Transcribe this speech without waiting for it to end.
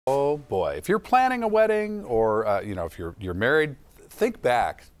Oh boy, if you're planning a wedding or if you're married, think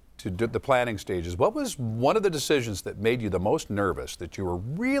back to the planning stages. What was one of the decisions that made you the most nervous, that you were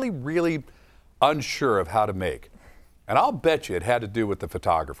really unsure of how to make? And I'll bet you it had to do with the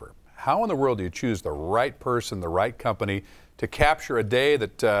photographer. How in the world do you choose the right person, the right company to capture a day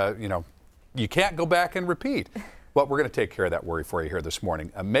that you can't go back and repeat? Well, we're going to take care of that worry for you here this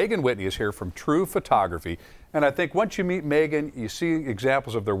morning. Megan Whitney is here from True Photography. And I think once you meet Megan, you see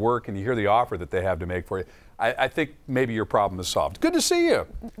examples of their work and you hear the offer that they have to make for you. I think maybe your problem is solved. Good to see you.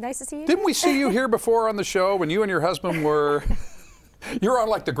 Nice to see you. Didn't we see you here before on the show when you and your husband were, you were on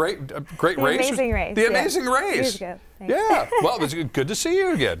like the Great Race? Amazing Race. The Amazing Race. Years ago. Thanks. Yeah. Well, it was good to see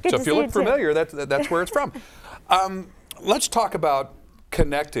you again. Good So to if you see look you too. familiar, that's where it's from. Let's talk about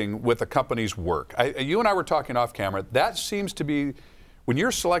connecting with a company's work. You and I were talking off camera. That seems to be, when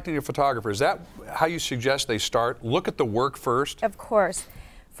you're selecting a photographer, is that how you suggest they start? Look at the work first? Of course.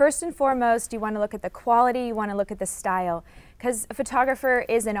 First and foremost, you want to look at the quality, you want to look at the style, because a photographer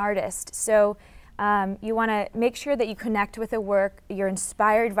is an artist. So you want to make sure that you connect with the work, you're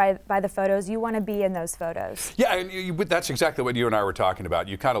inspired by the photos, you want to be in those photos. Yeah, and that's exactly what you and I were talking about.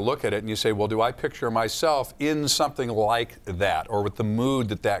 You kind of look at it and you say, well, do I picture myself in something like that, or with the mood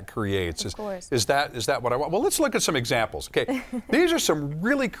that creates? Of course. Is that what I want? Well, let's look at some examples. Okay, these are some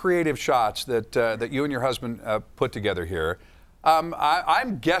really creative shots that you and your husband put together here.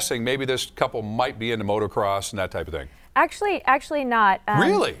 I'm guessing maybe this couple might be into motocross and that type of thing. Actually not.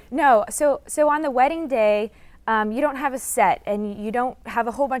 Really? No. So on the wedding day, you don't have a set and you don't have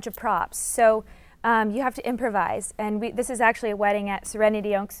a whole bunch of props. So you have to improvise. And this is actually a wedding at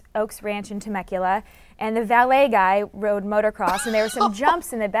Serenity Oaks Ranch in Temecula. And the valet guy rode motocross and there were some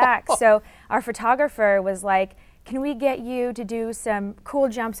jumps in the back. So our photographer was like, can we get you to do some cool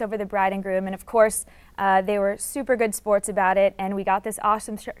jumps over the bride and groom? And of course, they were super good sports about it. And we got this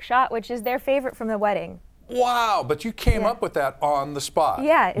awesome shot, which is their favorite from the wedding. Wow, but you came up with that on the spot.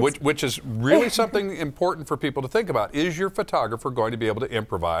 Yeah. Which is really something important for people to think about. Is your photographer going to be able to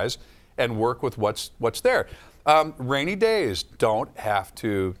improvise and work with what's there? Rainy days don't have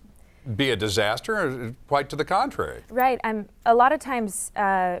to be a disaster, or quite to the contrary. Right. A lot of times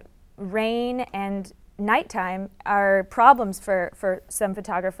rain and nighttime are problems for some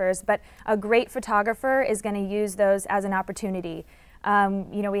photographers, but a great photographer is going to use those as an opportunity.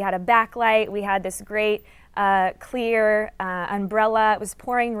 We had a backlight, we had this great clear umbrella, it was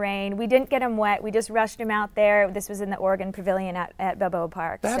pouring rain. We didn't get him wet, we just rushed him out there. This was in the Oregon Pavilion at Balboa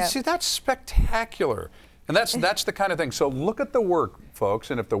Park. See, that's spectacular. And that's the kind of thing. So look at the work, folks,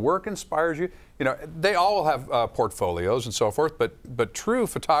 and if the work inspires you, they all have portfolios and so forth, but True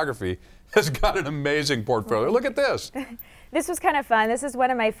Photography has got an amazing portfolio. Look at this. This was kind of fun. This is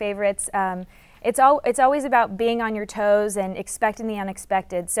one of my favorites. It's always about being on your toes and expecting the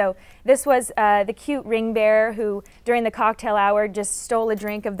unexpected. So this was the cute ring bearer who, during the cocktail hour, just stole a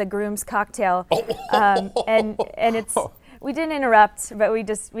drink of the groom's cocktail. And we didn't interrupt, but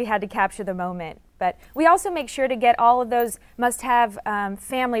we had to capture the moment. But we also make sure to get all of those must-have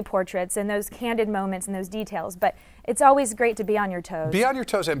family portraits and those candid moments and those details. But it's always great to be on your toes. Be on your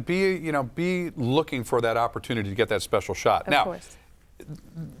toes and be looking for that opportunity to get that special shot. Of course.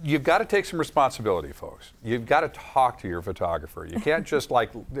 You've got to take some responsibility, folks. You've got to talk to your photographer. You can't just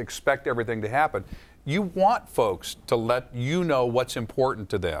expect everything to happen. You want folks to let you know what's important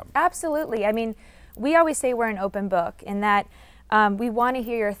to them. Absolutely. I mean, we always say we're an open book in that we want to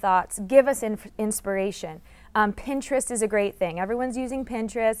hear your thoughts. Give us inspiration. Pinterest is a great thing. Everyone's using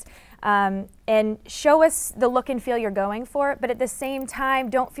Pinterest. And show us the look and feel you're going for, but at the same time,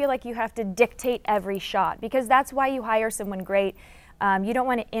 don't feel like you have to dictate every shot, because that's why you hire someone great. You don't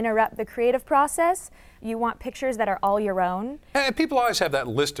want to interrupt the creative process. You want pictures that are all your own. And people always have that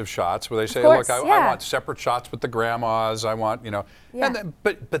list of shots where they say, look, I want separate shots with the grandmas. I want, Yeah. And then,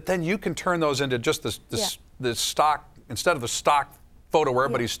 but then you can turn those into just the stock, instead of the stock photo where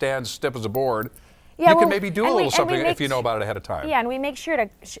everybody stands stiff as a board. You can maybe do a little something if you know about it ahead of time. Yeah, and we make sure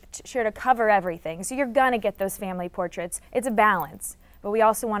to cover everything. So you're going to get those family portraits. It's a balance. But we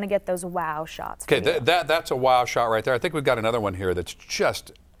also want to get those wow shots. Okay, that's a wow shot right there. I think we've got another one here that's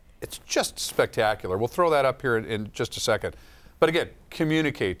it's just spectacular. We'll throw that up here in just a second. But again,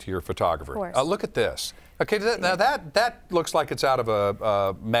 communicate to your photographer. Of course. Look at this. Okay, now that looks like it's out of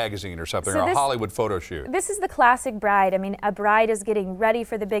a magazine or something, or a Hollywood photo shoot. This is the classic bride. I mean, a bride is getting ready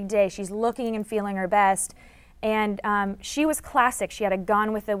for the big day. She's looking and feeling her best. And she was classic. She had a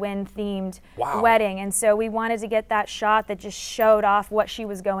Gone with the Wind themed wedding. And so we wanted to get that shot that just showed off what she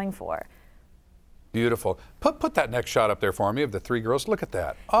was going for. Beautiful. Put that next shot up there for me of the 3 girls. Look at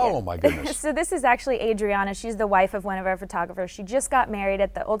that. Oh, my goodness. So this is actually Adriana. She's the wife of one of our photographers. She just got married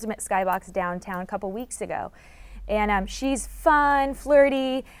at the Ultimate Skybox downtown a couple weeks ago. And she's fun,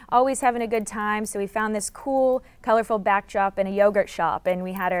 flirty, always having a good time. So we found this cool, colorful backdrop in a yogurt shop, and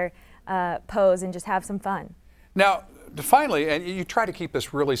we had her pose and just have some fun. Now, finally, and you try to keep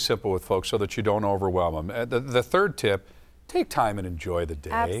this really simple with folks so that you don't overwhelm them. The third tip, take time and enjoy the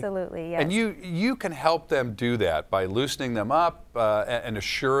day. Absolutely, yes. And you can help them do that by loosening them up and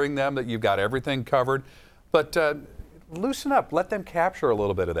assuring them that you've got everything covered. But loosen up, let them capture a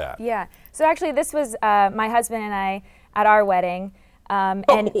little bit of that. Yeah. So actually, this was my husband and I at our wedding. And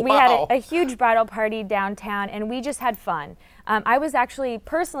wow. We had a huge bridal party downtown, and we just had fun. I was actually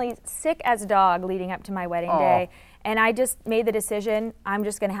personally sick as a dog leading up to my wedding day, and I just made the decision, I'm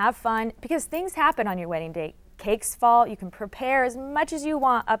just going to have fun, because things happen on your wedding day. Cakes fall, you can prepare as much as you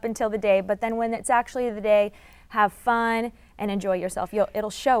want up until the day, but then when it's actually the day, have fun and enjoy yourself. It'll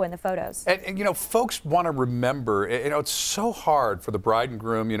show in the photos. And you know, folks want to remember, you know, it's so hard for the bride and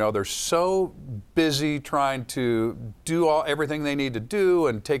groom, you know, they're so busy trying to do everything they need to do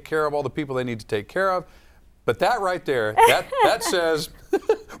and take care of all the people they need to take care of. But that right there, that says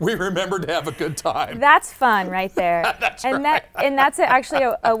we remembered to have a good time. That's fun right there. That's and right. That's actually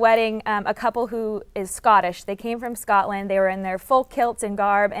a wedding, a couple who is Scottish. They came from Scotland. They were in their full kilts and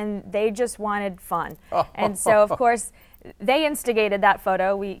garb, and they just wanted fun. And so, of course, they instigated that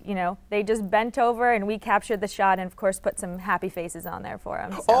photo. They just bent over and we captured the shot, and of course put some happy faces on there for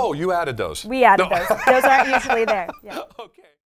them. So oh, you added those. we added those. Those aren't usually there. Yeah. Okay.